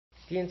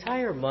The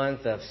entire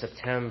month of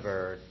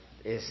September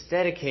is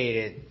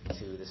dedicated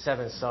to the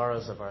 7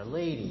 sorrows of Our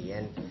Lady,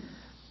 and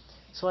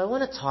so I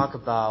want to talk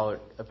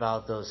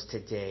about those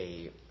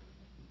today.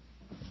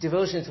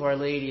 Devotion to Our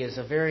Lady is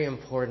a very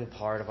important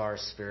part of our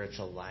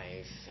spiritual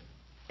life,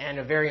 and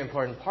a very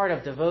important part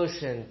of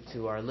devotion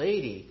to Our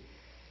Lady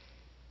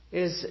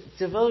is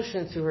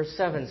devotion to her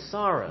 7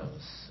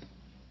 sorrows.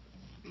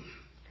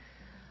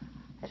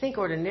 I think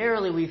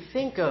ordinarily we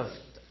think of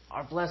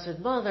our Blessed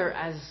Mother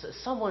as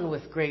someone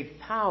with great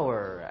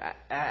power,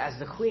 as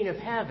the Queen of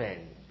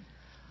Heaven,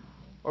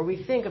 or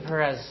we think of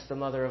her as the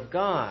Mother of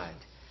God,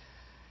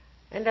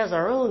 and as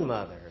our own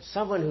mother,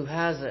 someone who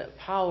has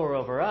power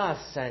over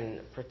us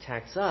and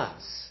protects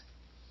us.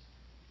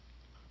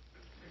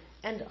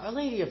 And Our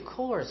Lady, of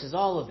course, is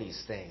all of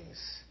these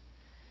things.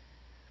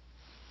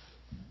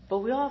 But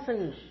we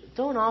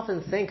don't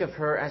often think of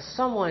her as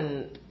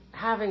someone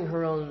having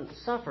her own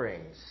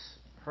sufferings,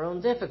 her own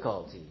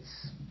difficulties.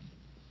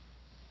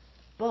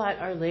 But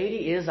Our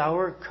Lady is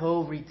our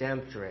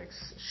co-redemptrix.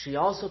 She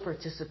also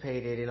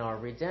participated in our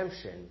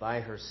redemption by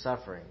her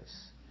sufferings.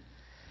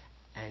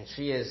 And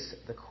she is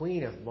the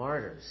Queen of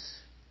Martyrs.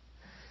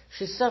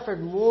 She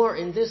suffered more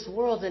in this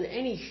world than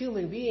any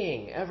human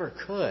being ever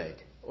could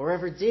or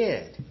ever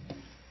did.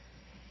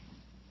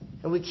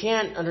 And we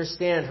can't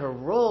understand her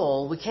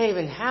role, we can't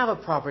even have a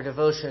proper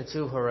devotion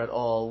to her at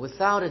all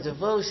without a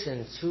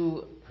devotion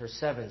to her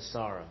 7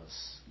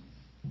 sorrows.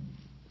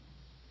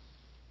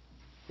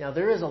 Now,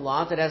 there is a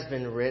lot that has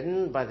been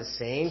written by the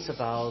saints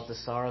about the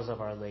sorrows of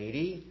Our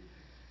Lady.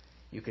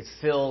 You could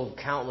fill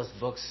countless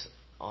books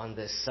on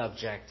this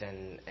subject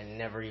and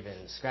never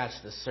even scratch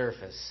the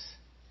surface.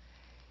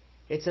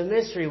 It's a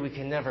mystery we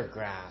can never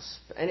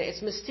grasp, and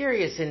it's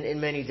mysterious in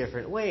many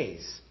different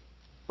ways.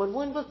 But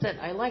one book that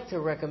I like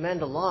to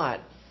recommend a lot,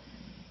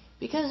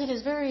 because it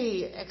is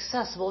very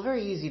accessible,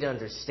 very easy to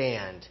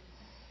understand,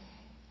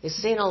 is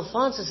St.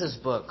 Alphonsus'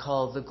 book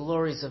called The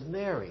Glories of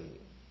Mary.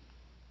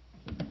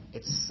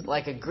 It's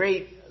like a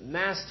great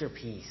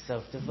masterpiece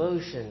of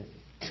devotion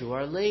to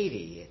Our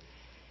Lady,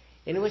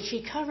 in which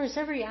he covers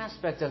every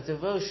aspect of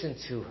devotion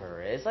to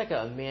her. It's like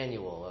a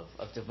manual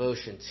of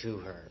devotion to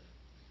her.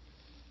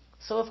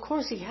 So, of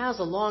course, he has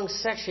a long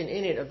section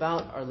in it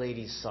about Our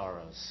Lady's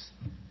sorrows,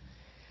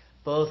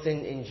 both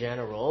in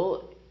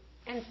general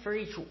and for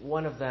each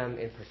one of them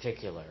in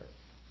particular.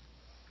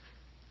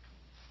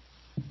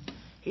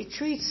 He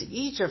treats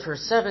each of her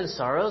 7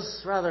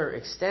 sorrows rather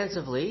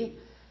extensively.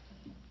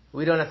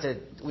 We don't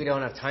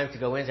have time to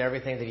go into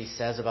everything that he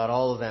says about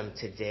all of them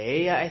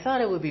today. I thought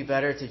it would be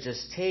better to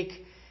just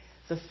take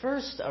the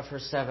first of her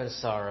 7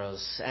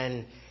 sorrows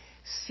and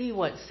see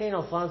what St.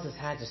 Alphonsus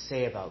had to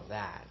say about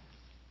that.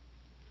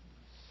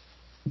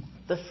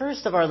 The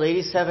first of Our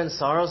Lady's 7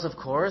 sorrows, of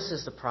course,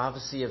 is the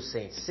prophecy of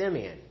St.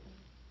 Simeon.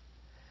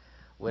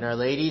 When Our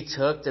Lady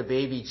took the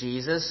baby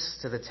Jesus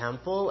to the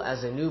temple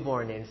as a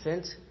newborn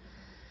infant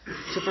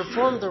to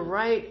perform the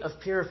rite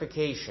of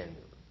purification,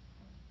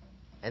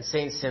 and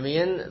St.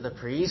 Simeon, the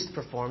priest,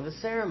 performed the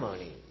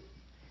ceremony.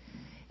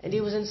 And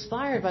he was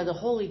inspired by the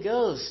Holy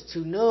Ghost to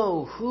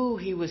know who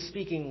he was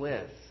speaking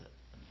with.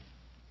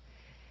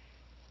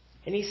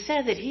 And he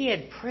said that he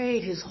had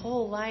prayed his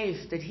whole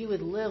life that he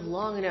would live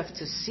long enough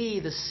to see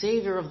the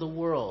Savior of the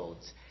world.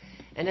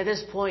 And at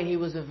this point, he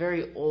was a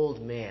very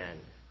old man.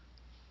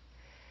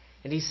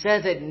 And he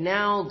said that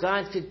now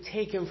God could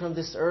take him from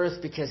this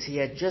earth because he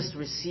had just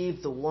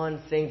received the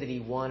one thing that he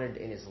wanted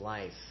in his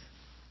life,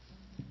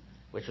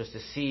 which was to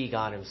see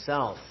God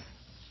himself.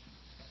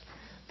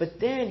 But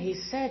then he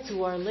said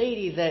to Our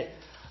Lady that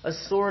a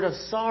sword of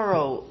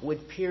sorrow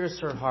would pierce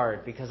her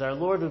heart because our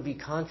Lord would be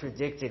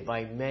contradicted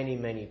by many,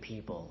 many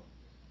people.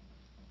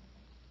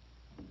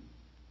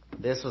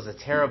 This was a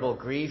terrible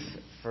grief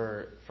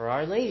for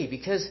Our Lady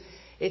because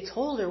it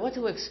told her what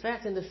to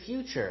expect in the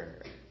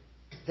future,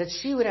 that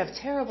she would have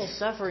terrible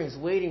sufferings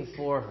waiting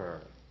for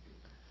her.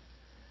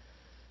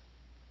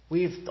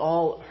 We've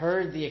all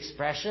heard the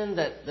expression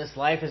that this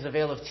life is a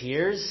vale of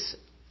tears.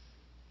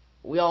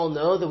 We all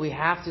know that we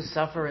have to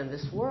suffer in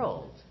this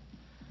world.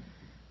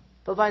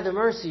 But by the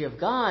mercy of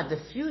God, the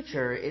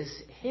future is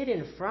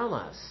hidden from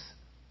us.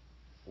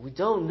 We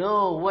don't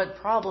know what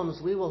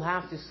problems we will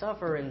have to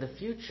suffer in the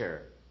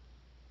future.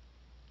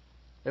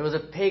 There was a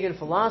pagan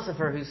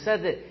philosopher who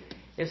said that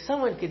if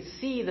someone could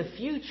see the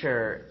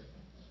future,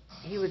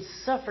 he would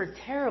suffer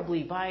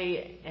terribly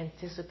by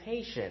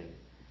anticipation.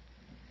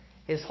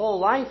 His whole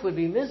life would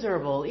be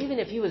miserable, even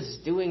if he was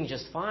doing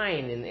just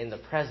fine in the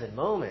present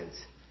moment.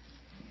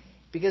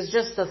 Because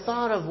just the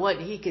thought of what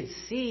he could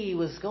see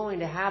was going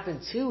to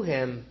happen to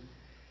him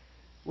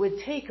would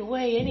take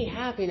away any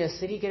happiness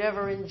that he could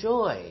ever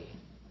enjoy.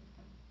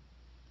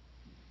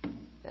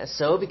 And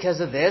so,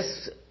 because of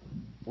this,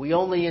 we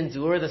only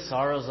endure the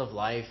sorrows of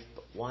life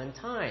one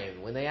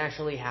time, when they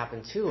actually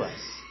happen to us.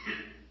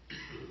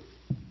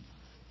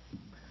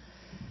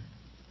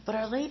 But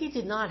Our Lady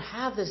did not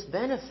have this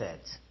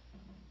benefit.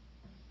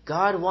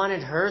 God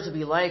wanted her to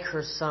be like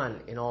her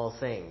Son in all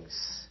things.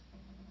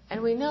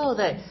 And we know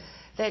that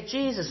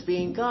Jesus,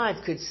 being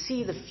God, could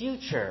see the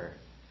future.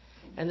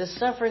 and the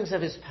sufferings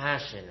of his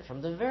passion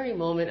from the very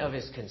moment of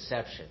his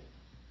conception.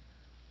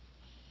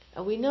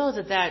 And we know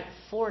that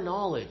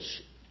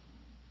foreknowledge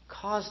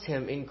caused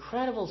him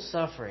incredible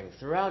suffering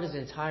throughout his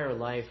entire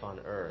life on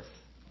earth.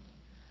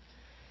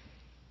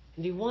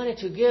 And he wanted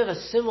to give a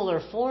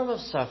similar form of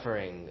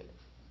suffering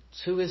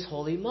to his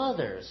Holy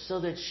Mother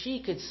so that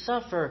she could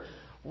suffer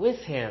with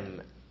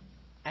him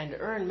and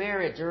earn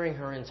merit during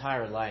her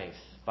entire life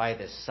by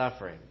this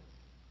suffering.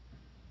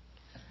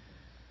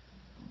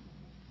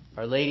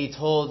 Our Lady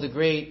told the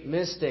great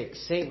mystic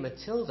Saint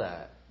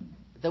Matilda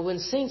that when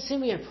Saint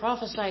Simeon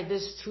prophesied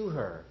this to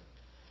her,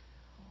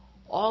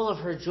 all of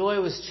her joy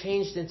was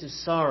changed into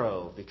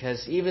sorrow,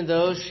 because even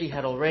though she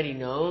had already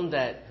known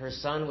that her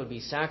son would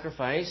be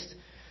sacrificed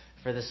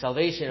for the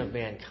salvation of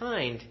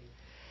mankind,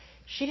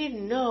 she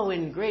didn't know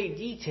in great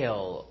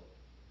detail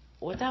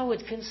what that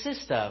would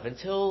consist of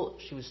until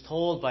she was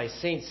told by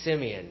Saint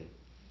Simeon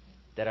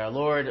that our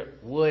Lord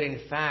would in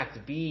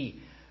fact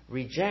be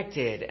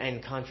rejected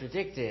and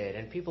contradicted,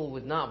 and people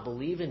would not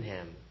believe in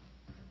him.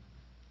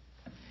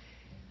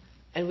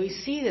 And we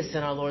see this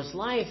in our Lord's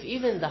life.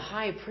 Even the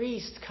high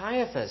priest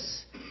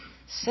Caiaphas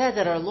said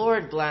that our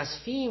Lord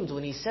blasphemed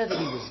when he said that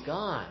he was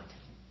God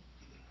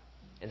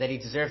and that he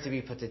deserved to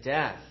be put to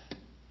death.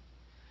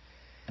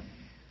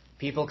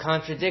 People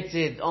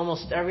contradicted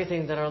almost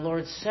everything that our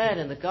Lord said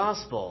in the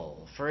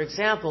gospel. For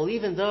example,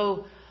 even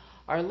though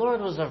our Lord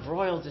was of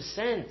royal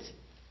descent,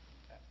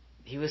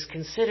 he was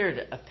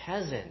considered a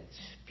peasant.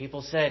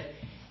 People said,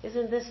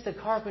 "Isn't this the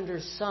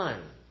carpenter's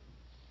son?"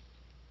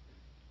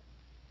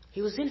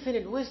 He was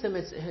infinite wisdom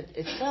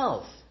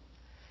itself.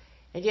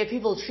 And yet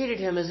people treated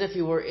him as if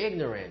he were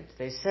ignorant.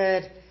 They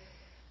said,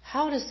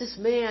 "How does this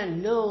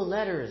man know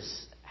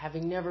letters,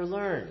 having never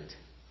learned?"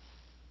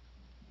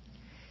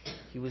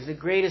 He was the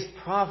greatest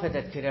prophet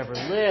that could ever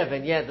live,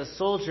 and yet the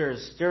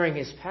soldiers, during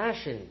his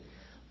passion,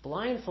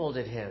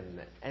 blindfolded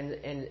him and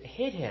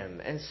hid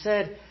him and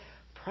said,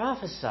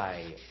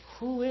 "Prophesy,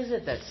 who is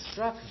it that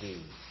struck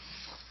thee?"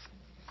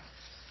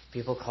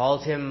 People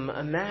called him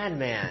a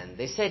madman.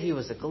 They said he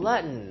was a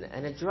glutton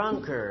and a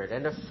drunkard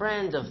and a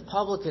friend of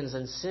publicans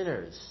and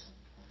sinners.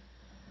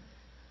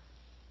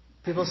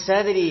 People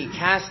said that he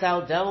cast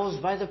out devils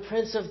by the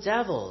prince of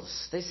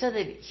devils. They said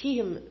that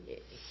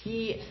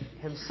he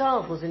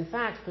himself was in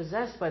fact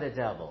possessed by the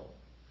devil.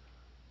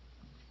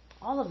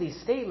 All of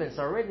these statements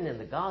are written in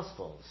the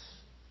Gospels.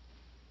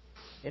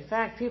 In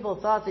fact, people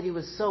thought that he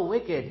was so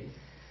wicked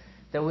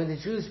that when the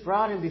Jews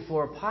brought him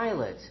before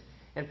Pilate,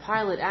 and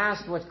Pilate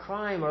asked what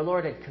crime our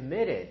Lord had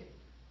committed,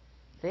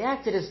 they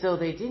acted as though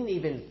they didn't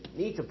even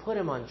need to put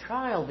him on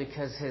trial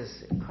because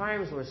his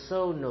crimes were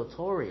so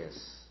notorious.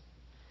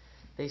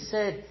 They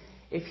said,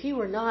 "If he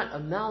were not a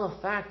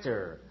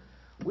malefactor,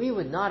 we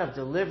would not have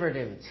delivered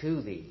him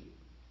to thee."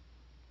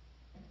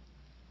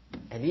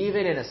 And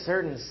even in a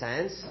certain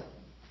sense,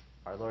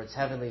 our Lord's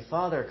Heavenly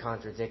Father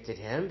contradicted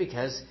him,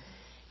 because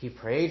he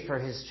prayed for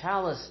his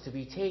chalice to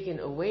be taken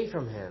away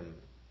from him.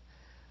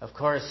 Of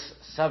course,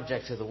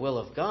 subject to the will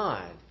of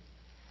God.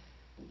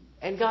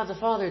 And God the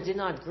Father did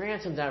not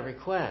grant him that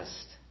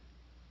request.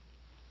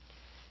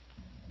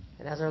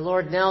 And as our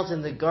Lord knelt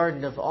in the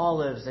Garden of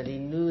Olives and he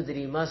knew that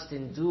he must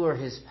endure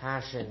his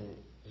passion,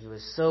 he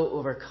was so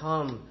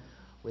overcome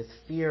with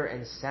fear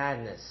and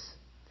sadness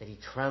that he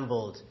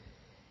trembled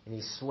and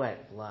he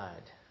sweat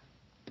blood.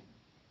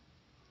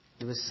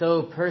 He was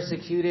so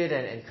persecuted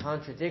and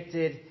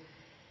contradicted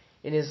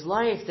in his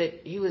life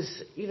that he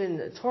was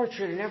even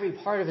tortured in every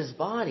part of his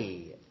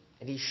body,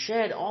 and he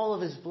shed all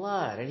of his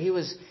blood, and he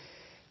was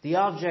the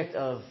object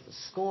of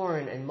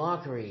scorn and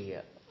mockery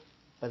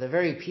by the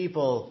very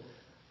people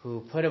who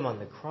put him on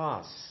the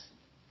cross.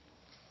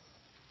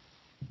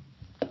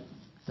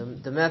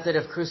 The method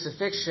of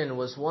crucifixion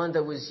was one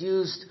that was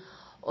used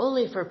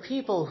only for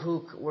people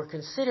who were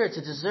considered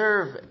to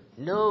deserve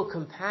no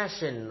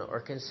compassion or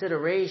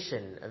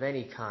consideration of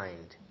any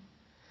kind.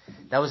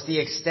 That was the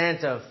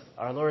extent of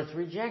our Lord's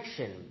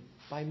rejection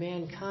by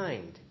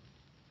mankind.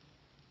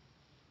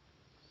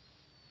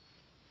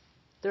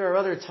 There are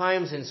other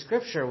times in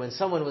Scripture when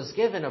someone was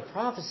given a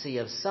prophecy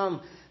of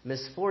some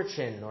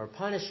misfortune or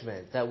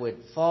punishment that would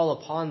fall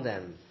upon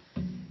them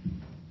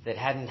that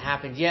hadn't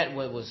happened yet,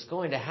 what was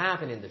going to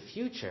happen in the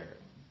future.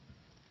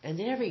 And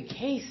in every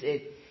case,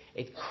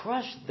 it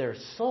crushed their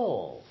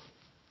soul.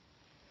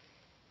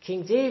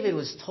 King David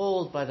was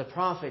told by the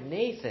prophet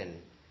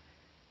Nathan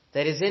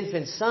that his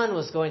infant son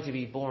was going to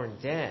be born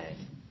dead.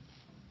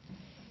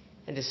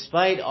 And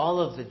despite all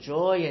of the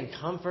joy and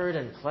comfort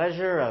and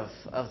pleasure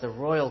of the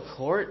royal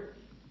court,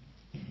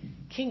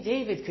 King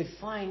David could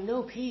find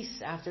no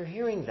peace after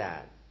hearing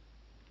that.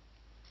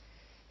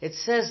 It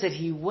says that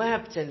he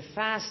wept and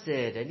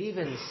fasted and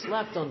even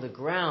slept on the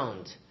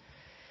ground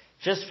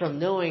just from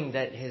knowing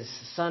that his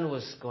son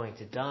was going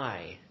to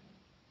die.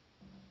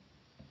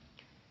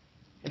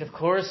 And of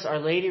course, Our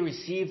Lady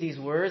received these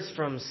words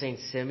from St.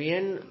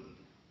 Simeon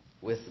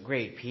with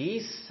great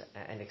peace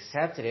and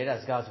accepted it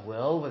as God's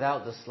will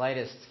without the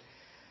slightest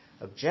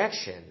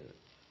objection.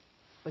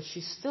 But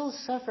she still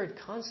suffered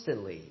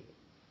constantly.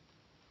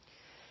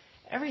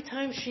 every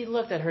time she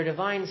looked at her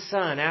divine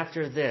Son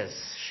after this,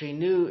 she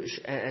knew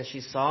and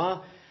she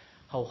saw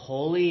how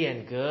holy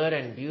and good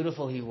and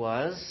beautiful he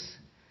was.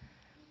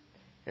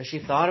 And she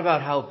thought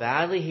about how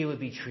badly he would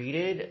be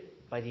treated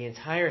by the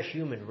entire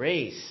human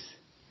race.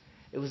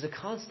 It was a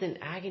constant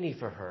agony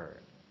for her.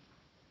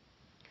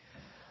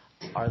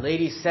 Our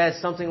Lady said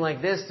something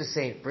like this to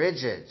St.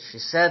 Bridget. She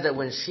said that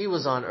when she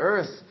was on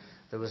earth,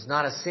 there was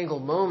not a single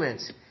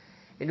moment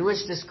in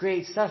which this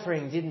great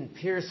suffering didn't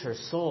pierce her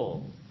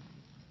soul.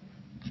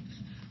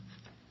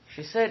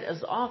 She said,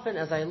 as often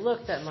as I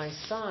looked at my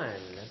Son,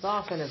 as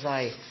often as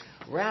I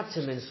wrapped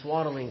him in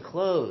swaddling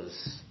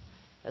clothes,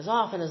 as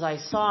often as I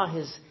saw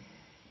his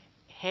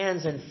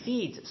hands and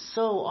feet,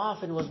 so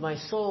often was my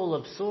soul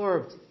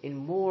absorbed in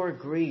more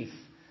grief,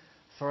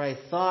 for I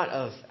thought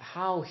of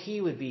how he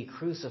would be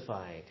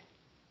crucified.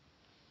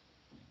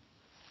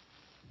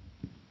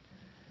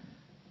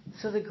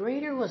 So the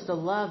greater was the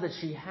love that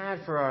she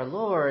had for our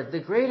Lord,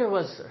 the greater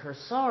was her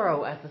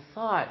sorrow at the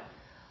thought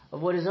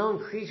of what his own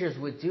creatures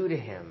would do to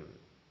him.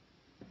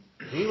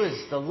 He was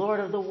the Lord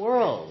of the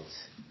world,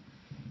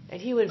 and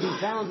he would be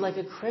bound like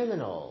a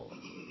criminal.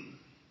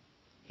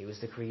 He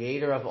was the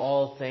creator of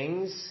all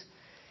things,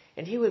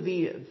 and he would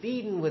be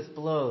beaten with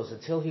blows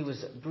until he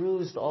was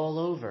bruised all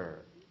over.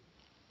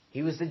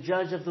 He was the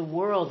judge of the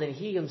world, and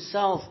he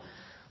himself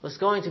was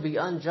going to be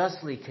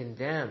unjustly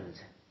condemned.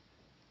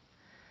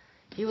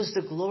 He was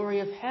the glory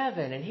of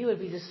heaven, and he would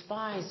be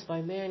despised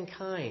by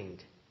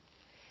mankind.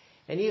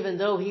 And even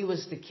though he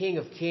was the King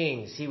of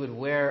Kings, he would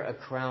wear a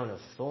crown of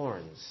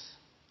thorns.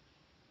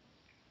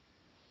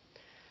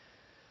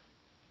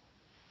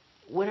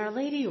 When Our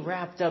Lady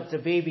wrapped up the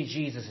baby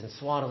Jesus in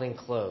swaddling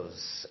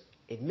clothes,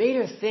 it made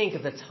her think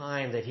of the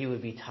time that he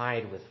would be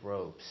tied with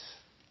ropes.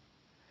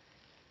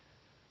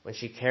 When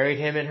she carried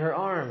him in her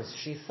arms,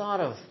 she thought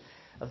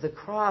of the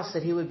cross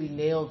that he would be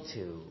nailed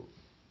to.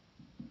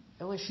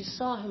 And when she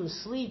saw him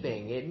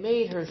sleeping, it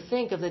made her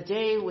think of the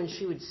day when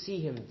she would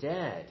see him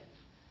dead.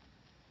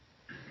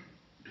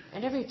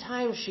 And every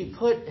time she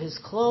put his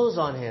clothes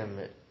on him,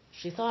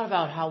 she thought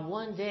about how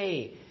one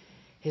day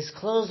his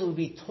clothes would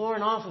be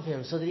torn off of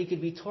him so that he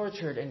could be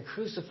tortured and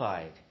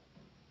crucified.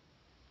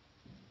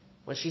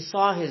 When she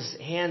saw his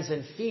hands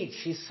and feet,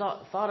 she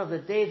thought of the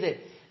day that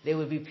they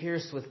would be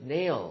pierced with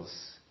nails.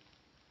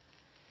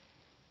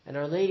 And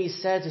Our Lady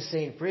said to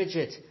St.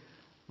 Bridget,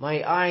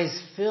 "My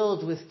eyes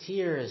filled with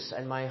tears,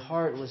 and my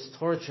heart was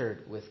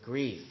tortured with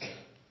grief."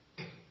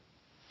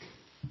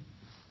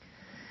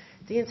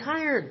 The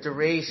entire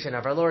duration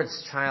of our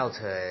Lord's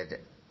childhood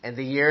and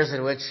the years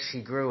in which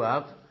she grew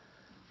up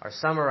are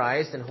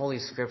summarized in Holy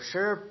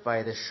Scripture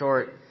by the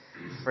short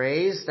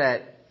phrase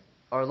that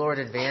our Lord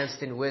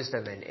advanced in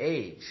wisdom and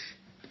age.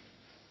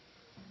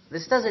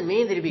 This doesn't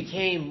mean that he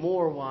became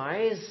more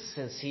wise,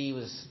 since he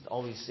was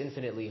always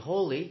infinitely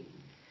holy.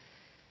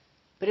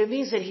 But it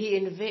means that he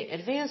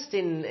advanced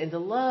in the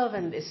love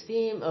and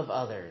esteem of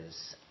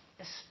others,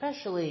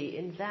 especially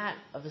in that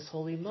of his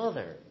Holy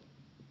Mother.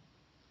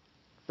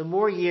 The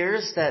more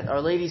years that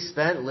Our Lady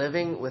spent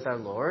living with our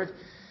Lord,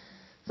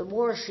 the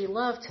more she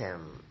loved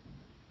him.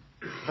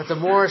 But the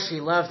more she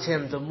loved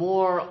him, the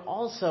more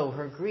also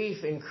her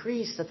grief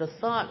increased at the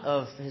thought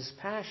of his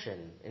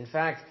passion. In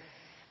fact,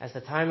 as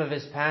the time of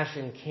his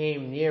passion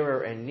came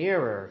nearer and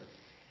nearer,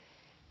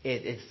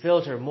 it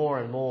filled her more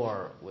and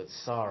more with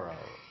sorrow.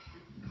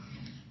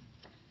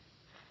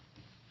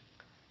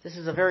 This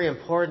is a very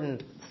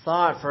important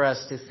thought for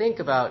us to think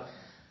about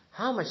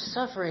how much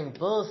suffering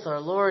both our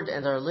Lord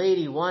and Our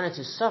Lady wanted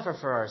to suffer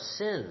for our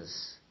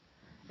sins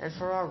and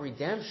for our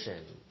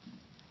redemption.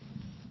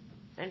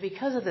 And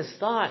because of this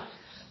thought,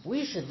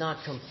 we should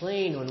not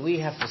complain when we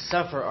have to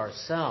suffer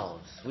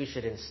ourselves. We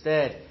should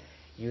instead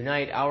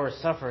unite our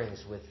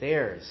sufferings with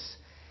theirs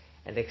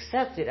and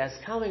accept it as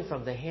coming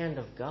from the hand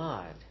of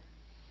God.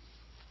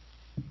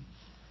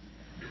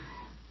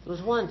 There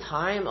was one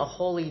time a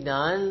holy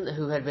nun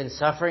who had been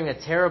suffering a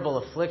terrible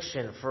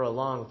affliction for a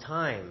long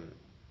time.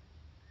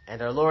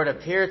 And our Lord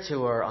appeared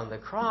to her on the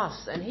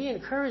cross, and he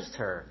encouraged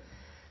her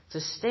to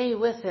stay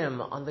with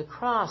him on the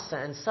cross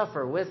and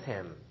suffer with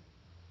him.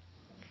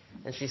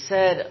 And she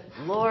said,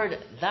 "Lord,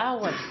 thou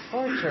wast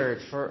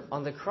tortured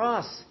on the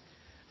cross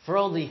for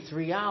only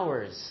 3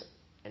 hours,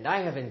 and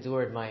I have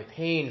endured my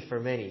pain for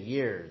many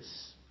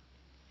years."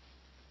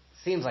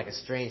 Seems like a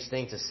strange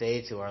thing to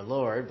say to our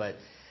Lord, but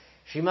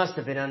she must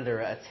have been under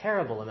a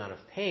terrible amount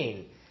of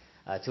pain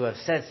to have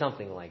said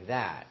something like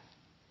that.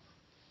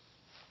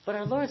 But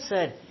our Lord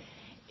said,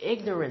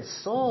 "Ignorant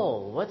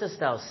soul, what dost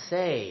thou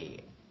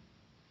say?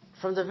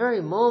 From the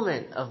very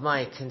moment of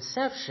my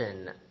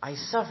conception, I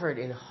suffered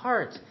in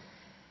heart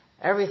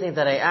everything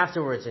that I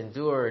afterwards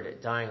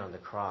endured dying on the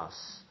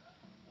cross."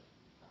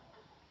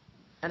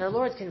 And our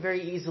Lord can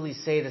very easily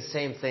say the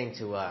same thing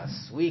to us.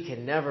 We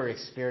can never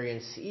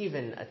experience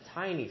even a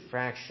tiny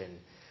fraction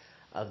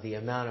of the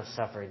amount of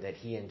suffering that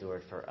he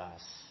endured for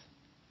us.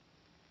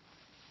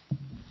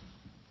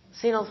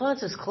 St.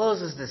 Alphonsus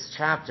closes this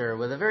chapter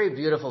with a very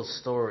beautiful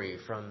story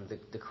from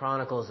the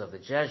Chronicles of the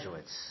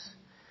Jesuits.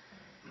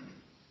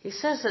 He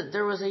says that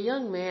there was a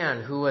young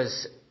man who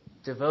was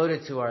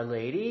devoted to Our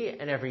Lady,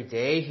 and every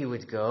day he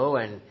would go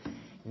and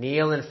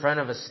kneel in front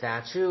of a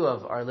statue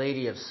of Our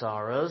Lady of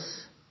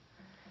Sorrows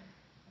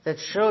that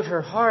showed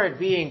her heart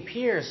being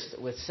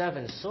pierced with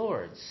 7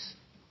 swords.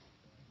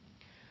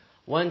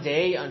 One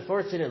day,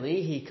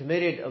 unfortunately, he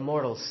committed a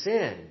mortal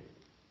sin.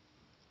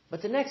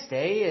 But the next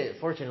day,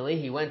 fortunately,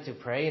 he went to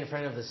pray in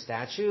front of the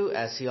statue,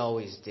 as he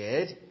always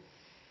did.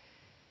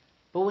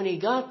 But when he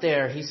got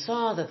there, he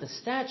saw that the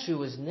statue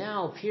was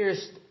now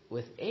pierced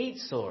with 8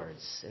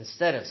 swords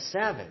instead of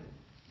 7.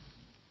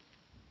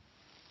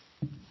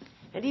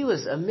 And he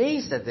was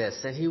amazed at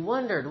this, and he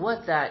wondered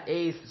what that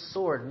 8th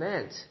sword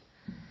meant.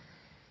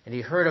 And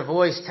he heard a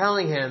voice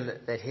telling him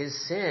that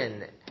his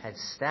sin had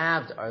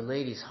stabbed Our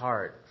Lady's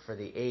heart for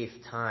the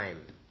 8th time.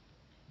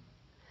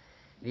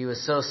 And he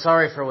was so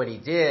sorry for what he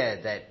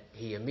did that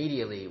he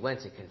immediately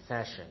went to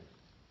confession.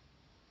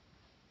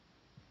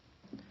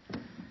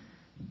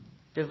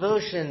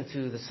 Devotion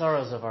to the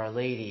sorrows of Our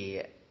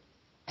Lady,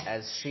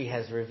 as she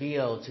has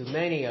revealed to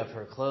many of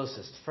her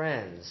closest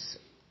friends,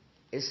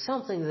 is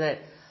something that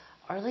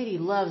Our Lady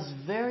loves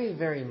very,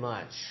 very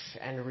much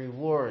and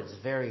rewards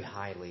very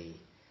highly.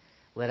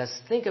 Let us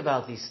think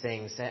about these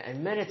things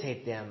and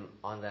meditate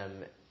on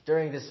them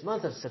during this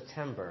month of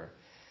September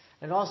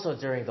and also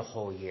during the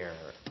whole year.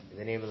 In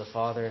the name of the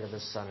Father, and of the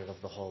Son, and of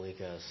the Holy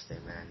Ghost.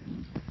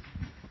 Amen.